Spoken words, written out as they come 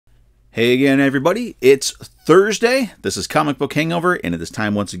Hey again, everybody. It's Thursday. This is Comic Book Hangover, and it is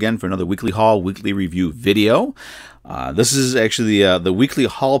time once again for another weekly haul, weekly review video. This is actually the weekly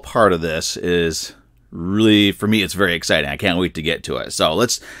haul part of this is really, for me, it's very exciting. I can't wait to get to it. So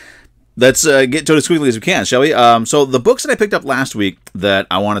let's get to it as quickly as we can, shall we? So the books that I picked up last week that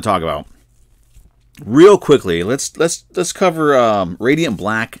I want to talk about real quickly. Let's cover Radiant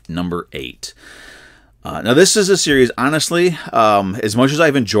Black number 8. Now, this is a series, honestly, as much as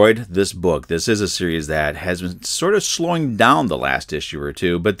I've enjoyed this book, this is a series that has been sort of slowing down the last issue or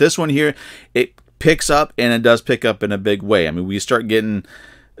two. But this one here, it picks up, and it does pick up in a big way. I mean, we start getting,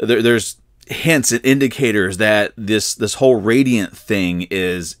 there's hints and indicators that this whole Radiant thing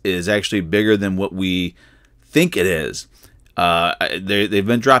is actually bigger than what we think it is. They've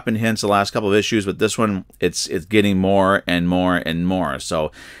been dropping hints the last couple of issues, but this one, it's getting more and more and more.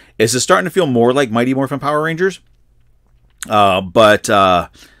 So it's starting to feel more like Mighty Morphin Power Rangers, but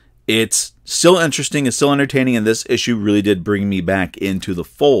it's still interesting, it's still entertaining, and this issue really did bring me back into the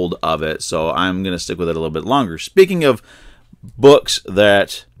fold of it, so I'm going to stick with it a little bit longer. Speaking of books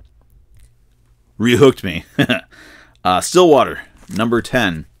that rehooked me, Stillwater, number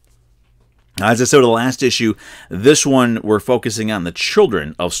 10. As I said with the last issue, this one we're focusing on the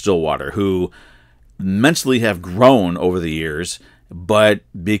children of Stillwater, who mentally have grown over the years, but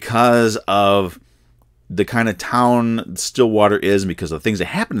because of the kind of town Stillwater is, and because of the things that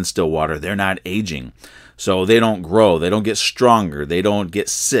happen in Stillwater, they're not aging. So they don't grow, they don't get stronger, they don't get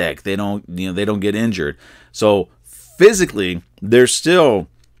sick, they don't get injured. So physically, they're still,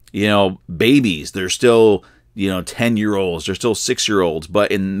 babies, they're still, 10-year-olds, they're still 6-year-olds,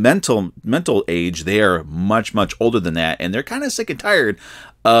 but in mental age, they are much, much older than that, and they're kind of sick and tired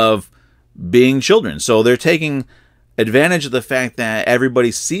of being children. So they're taking advantage of the fact that everybody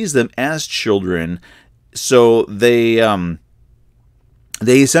sees them as children, so they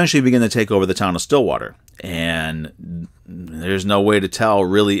essentially begin to take over the town of Stillwater. And there's no way to tell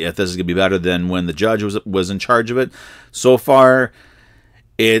really if this is going to be better than when the judge was in charge of it. So far,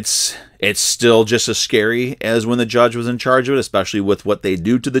 it's still just as scary as when the judge was in charge of it, especially with what they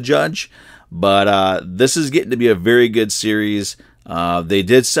do to the judge. But this is getting to be a very good series. They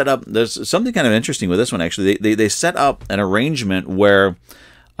did set up, there's something kind of interesting with this one, actually. They set up an arrangement where,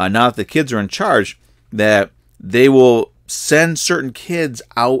 now that the kids are in charge, that they will send certain kids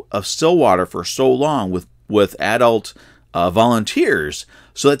out of Stillwater for so long with adult volunteers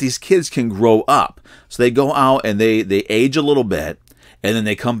so that these kids can grow up. So they go out and they age a little bit, and then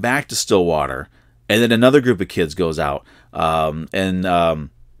they come back to Stillwater, and then another group of kids goes out.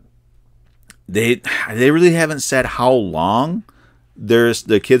 They really haven't said how long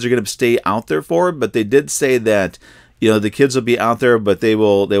the kids are going to stay out there for, but they did say that the kids will be out there, but they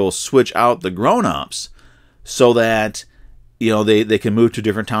will switch out the grown-ups so that they can move to a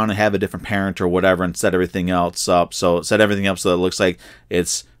different town and have a different parent or whatever, and set everything else up. So set everything up so that it looks like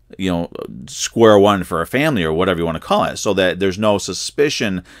it's square one for a family or whatever you want to call it, so that there's no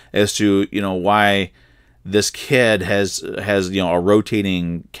suspicion as to why this kid has a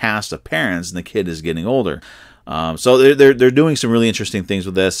rotating cast of parents and the kid is getting older. So they're doing some really interesting things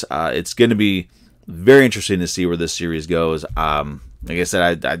with this. It's going to be very interesting to see where this series goes. Like I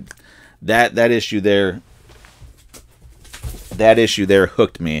said, that issue there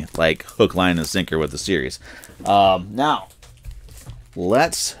hooked me like hook, line, and sinker with the series. Now,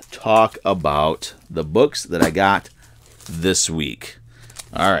 let's talk about the books that I got this week.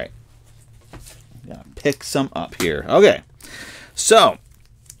 All right, gotta pick some up here. Okay, so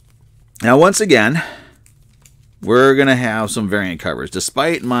now once again, we're going to have some variant covers.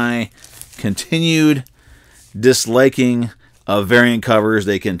 Despite my continued disliking of variant covers,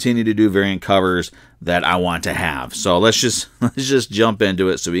 they continue to do variant covers that I want to have. So let's just jump into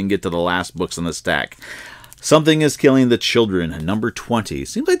it so we can get to the last books on the stack. Something is Killing the Children, number 20.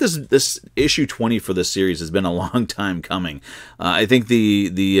 Seems like this issue 20 for this series has been a long time coming. I think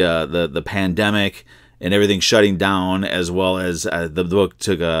the pandemic and everything shutting down, as well as the book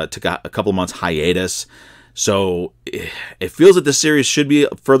took a couple of months hiatus. So it feels that the series should be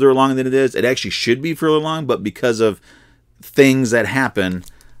further along than it is. It actually should be further along, but because of things that happen,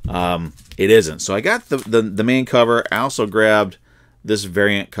 it isn't. So I got the main cover. I also grabbed this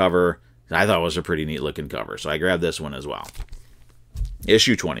variant cover. I thought it was a pretty neat looking cover, so I grabbed this one as well.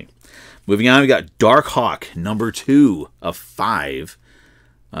 Issue 20. Moving on, we got Darkhawk, number 2 of 5.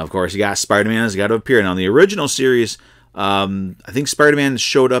 Of course, you got Spider-Man has got to appear. Now, in the original series, I think Spider-Man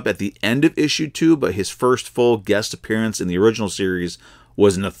showed up at the end of issue 2, but his first full guest appearance in the original series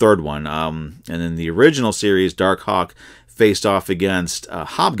was in the third one. And in the original series, Darkhawk faced off against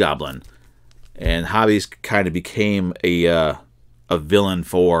Hobgoblin, and Hobbies kind of became a villain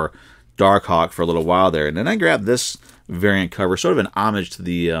for Darkhawk for a little while there. And then I grabbed this variant cover, sort of an homage to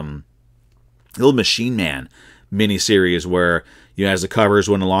the little Machine Man miniseries, where, you know, as the covers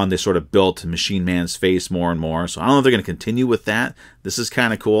went along, they sort of built Machine Man's face more and more. So I don't know if they're going to continue with that. This is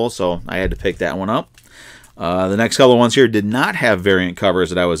kind of cool, so I had to pick that one up. The next couple of ones here did not have variant covers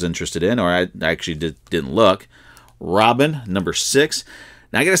that I was interested in, or I actually didn't look. Robin, number 6.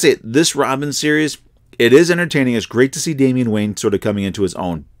 Now, I got to say, this Robin series, it is entertaining. It's great to see Damian Wayne sort of coming into his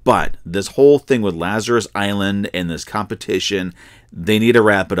own. But this whole thing with Lazarus Island and this competition, they need to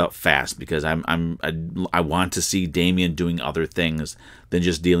wrap it up fast, because I want to see Damian doing other things than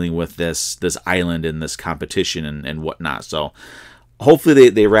just dealing with this island and this competition and whatnot. So hopefully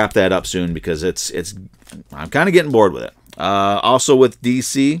they wrap that up soon, because I'm kind of getting bored with it. Also with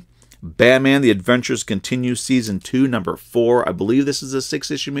DC, Batman: The Adventures Continue Season 2, number 4. I believe this is a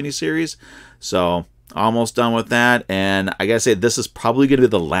 6-issue miniseries. So almost done with that. And I gotta say, this is probably going to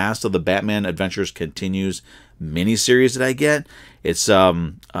be the last of the Batman Adventures Continues miniseries that I get. It's I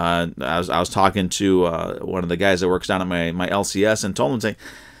was talking to one of the guys that works down at my LCS, and told him, saying,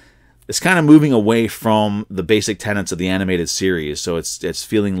 it's kind of moving away from the basic tenets of the animated series. So it's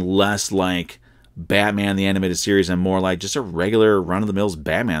feeling less like Batman the Animated Series and more like just a regular run-of-the-mills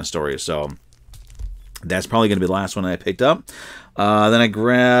Batman story. So that's probably going to be the last one that I picked up. Then I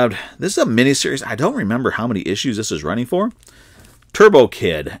grabbed, this is a miniseries. I don't remember how many issues this is running for. Turbo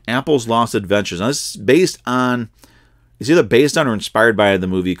Kid, Apple's Lost Adventures. Now, this is based on, it's either based on or inspired by the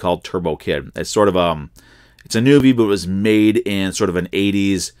movie called Turbo Kid. It's sort of it's a movie, but it was made in sort of an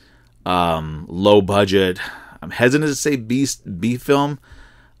 80s low budget. I'm hesitant to say B film,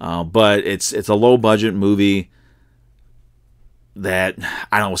 but it's a low budget movie that,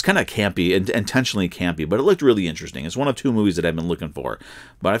 I don't know, was kind of campy, intentionally campy, but it looked really interesting. It's one of 2 movies that I've been looking for.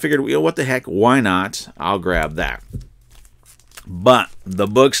 But I figured, you know, what the heck, why not? I'll grab that. But the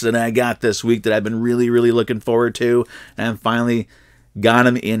books that I got this week that I've been really, really looking forward to, and finally got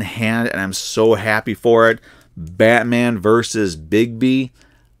them in hand, and I'm so happy for it. Batman versus Bigby,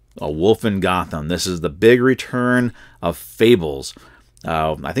 A Wolf in Gotham. This is the big return of Fables.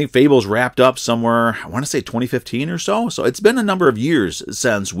 I think Fables wrapped up somewhere, I want to say 2015 or so. So it's been a number of years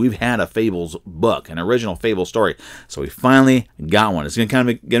since we've had a Fables book, an original Fables story. So we finally got one. It's going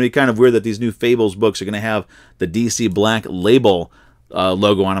to be kind of weird that these new Fables books are going to have the DC Black label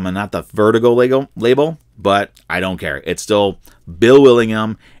logo on them and not the Vertigo label. But I don't care. It's still Bill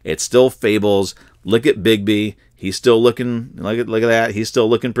Willingham. It's still Fables. Look at Bigby. He's still looking, look at that. He's still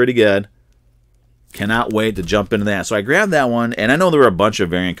looking pretty good. Cannot wait to jump into that. So I grabbed that one, and I know there were a bunch of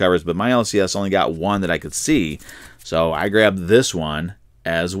variant covers, but my LCS only got one that I could see. So I grabbed this one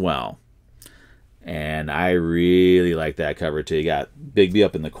as well. And I really like that cover too. You got Bigby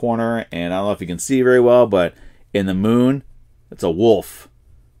up in the corner, and I don't know if you can see very well, but in the moon, it's a wolf.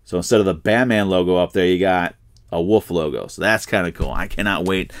 So instead of the Batman logo up there, you got a wolf logo. So that's kind of cool. I cannot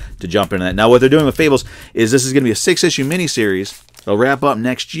wait to jump into that. Now what they're doing with Fables is this is going to be a 6-issue miniseries. It'll wrap up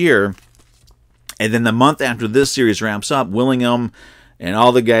next year. And then the month after this series wraps up, Willingham and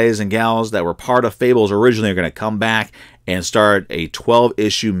all the guys and gals that were part of Fables originally are going to come back and start a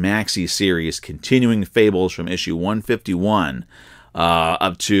 12-issue maxi series, continuing Fables from issue 151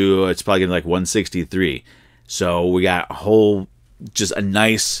 up to, it's probably going to be like 163. So we got a whole, just a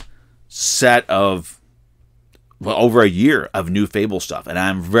nice set of, well, over a year of new Fable stuff, and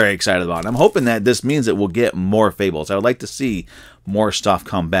I'm very excited about it. I'm hoping that this means that we'll get more Fables. I would like to see more stuff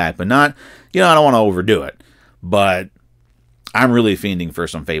come back, but not, you know, I don't want to overdo it, but I'm really fiending for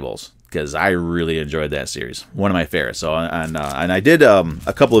some Fables because I really enjoyed that series. One of my favorites. So, and I did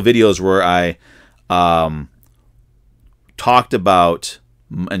a couple of videos where I talked about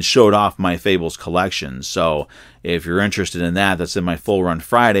and showed off my Fables collection. So if you're interested in that, that's in my Full Run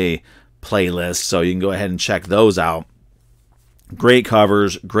Friday playlist, so you can go ahead and check those out. Great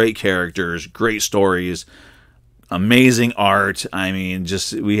covers, great characters, great stories, amazing art. I mean,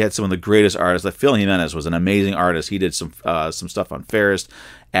 just, we had some of the greatest artists. Like Phil Jimenez was an amazing artist. He did some stuff on Ferris.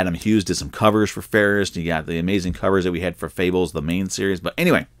 Adam Hughes did some covers for Ferris. You got the amazing covers that we had for Fables, the main series. But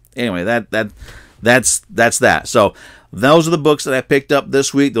anyway, that's that. So those are the books that I picked up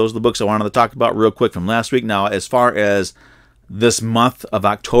this week. Those are the books I wanted to talk about real quick from last week. Now, as far as this month of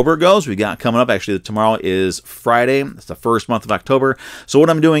October goes, we got coming up, actually tomorrow is Friday. It's the first month of October. So what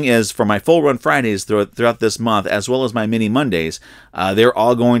I'm doing is, for my Full Run Fridays throughout this month, as well as my Mini Mondays, they're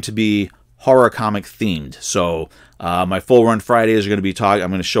all going to be horror comic themed. So My full run Fridays are going to be I'm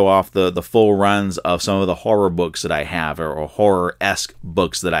going to show off the full runs of some of the horror books that I have, or horror-esque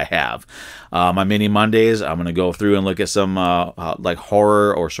books that I have. My mini Mondays, I'm going to go through and look at some like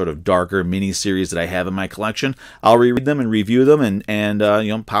horror or sort of darker mini series that I have in my collection. I'll reread them and review them, and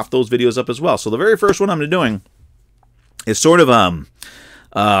you know, pop those videos up as well. So the very first one I'm doing is sort of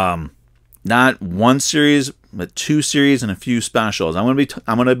not one series, but 2 series and a few specials. I'm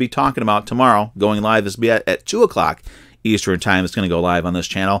going to be talking about tomorrow, going live. This will be at 2 o'clock Eastern time. It's going to go live on this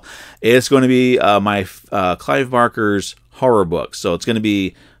channel. It's going to be my Clive Barker's horror books. So it's going to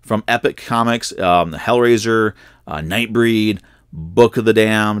be from Epic Comics, Hellraiser, Nightbreed, Book of the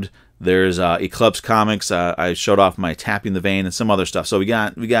Damned. There's Eclipse Comics. I showed off my Tapping the Vein and some other stuff. So we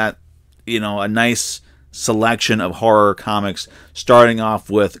got you know, a nice selection of horror comics, starting off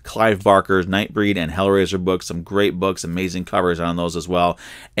with Clive Barker's Nightbreed and Hellraiser books. Some great books, amazing covers on those as well,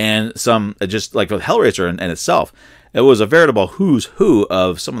 and some just like with Hellraiser in itself, it was a veritable who's who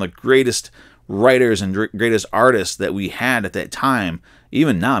of some of the greatest writers and greatest artists that we had at that time.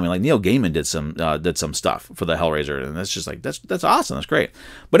 Even now, I mean, like Neil Gaiman did some stuff for the Hellraiser, and that's just like that's awesome. That's great.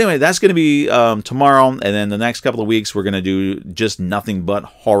 But anyway, that's going to be tomorrow, and then the next couple of weeks we're going to do just nothing but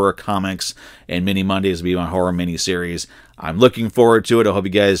horror comics, and mini Mondays will be on horror mini series. I'm looking forward to it. I hope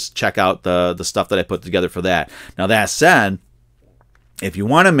you guys check out the stuff that I put together for that. Now that said, if you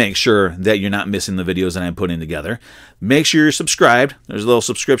want to make sure that you're not missing the videos that I'm putting together, make sure you're subscribed. There's a little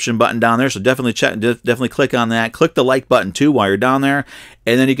subscription button down there, so definitely click on that. Click the like button too while you're down there,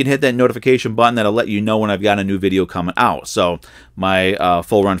 and then you can hit that notification button that'll let you know when I've got a new video coming out. So my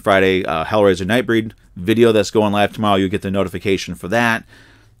Full Run Friday Hellraiser Nightbreed video that's going live tomorrow, you'll get the notification for that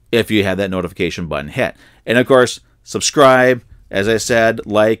if you have that notification button hit. And of course, subscribe, as I said,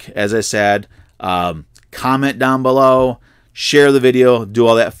 like, as I said, comment down below, share the video, do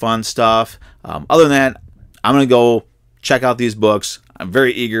all that fun stuff. Other than that, I'm going to go check out these books. I'm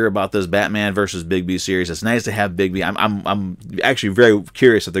very eager about this Batman versus Bigby series. It's nice to have Bigby. I'm actually very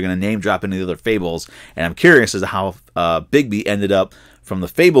curious if they're going to name drop any of the other Fables, and I'm curious as to how Bigby ended up from the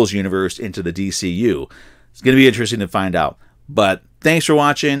Fables universe into the DCU. It's going to be interesting to find out. But thanks for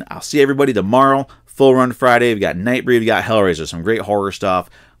watching. I'll see everybody tomorrow. Full Run Friday. We've got Nightbreed. We've got Hellraiser. Some great horror stuff.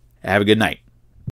 Have a good night.